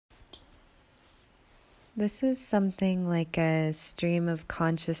This is something like a stream of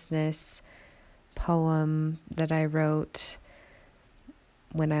consciousness poem that I wrote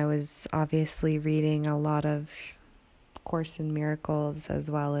when I was obviously reading a lot of Course in Miracles,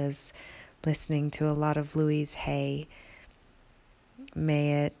 as well as listening to a lot of Louise Hay.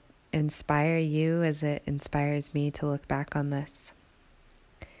 May it inspire you as it inspires me to look back on this.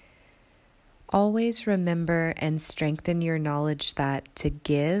 Always remember and strengthen your knowledge that to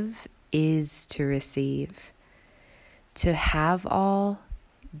give is to receive. To have all,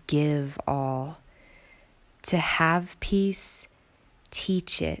 give all. To have peace,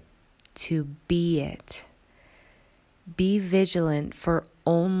 teach it. To be it. Be vigilant for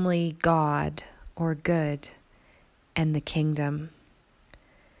only God or good and the kingdom.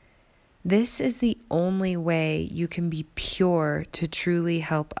 This is the only way you can be pure to truly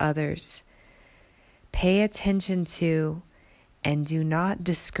help others. Pay attention to and do not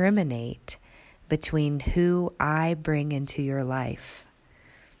discriminate between who I bring into your life.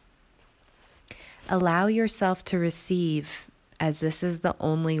 Allow yourself to receive, as this is the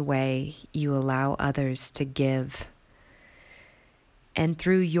only way you allow others to give. And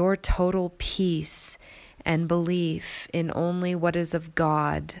through your total peace and belief in only what is of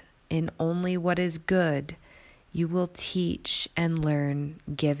God, in only what is good, you will teach and learn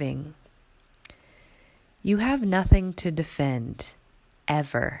giving. You have nothing to defend,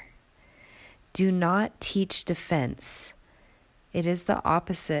 ever. Do not teach defense. It is the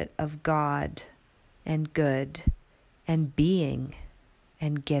opposite of God and good and being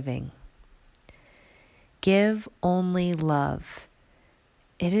and giving. Give only love.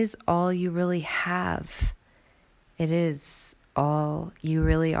 It is all you really have. It is all you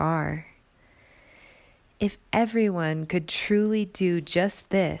really are. If everyone could truly do just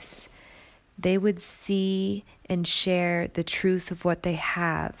this, they would see and share the truth of what they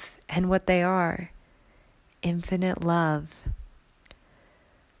have and what they are: infinite love.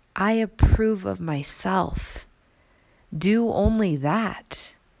 I approve of myself. Do only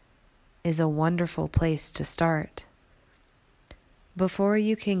that is a wonderful place to start. Before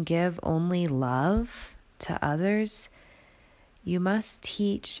you can give only love to others, you must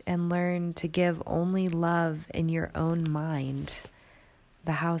teach and learn to give only love in your own mind,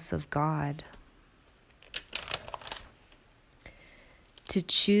 the house of God. To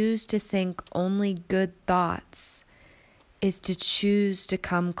choose to think only good thoughts is to choose to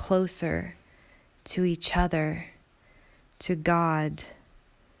come closer to each other, to God,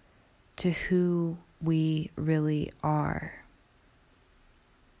 to who we really are.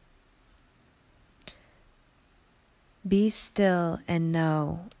 Be still and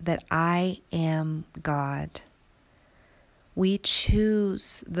know that I am God. We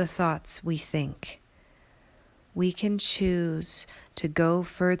choose the thoughts we think. We can choose to go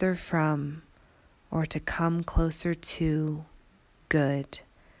further from or to come closer to good,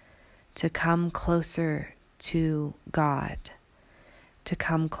 to come closer to God, to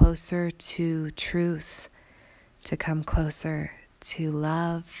come closer to truth, to come closer to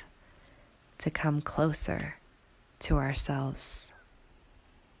love, to come closer to ourselves.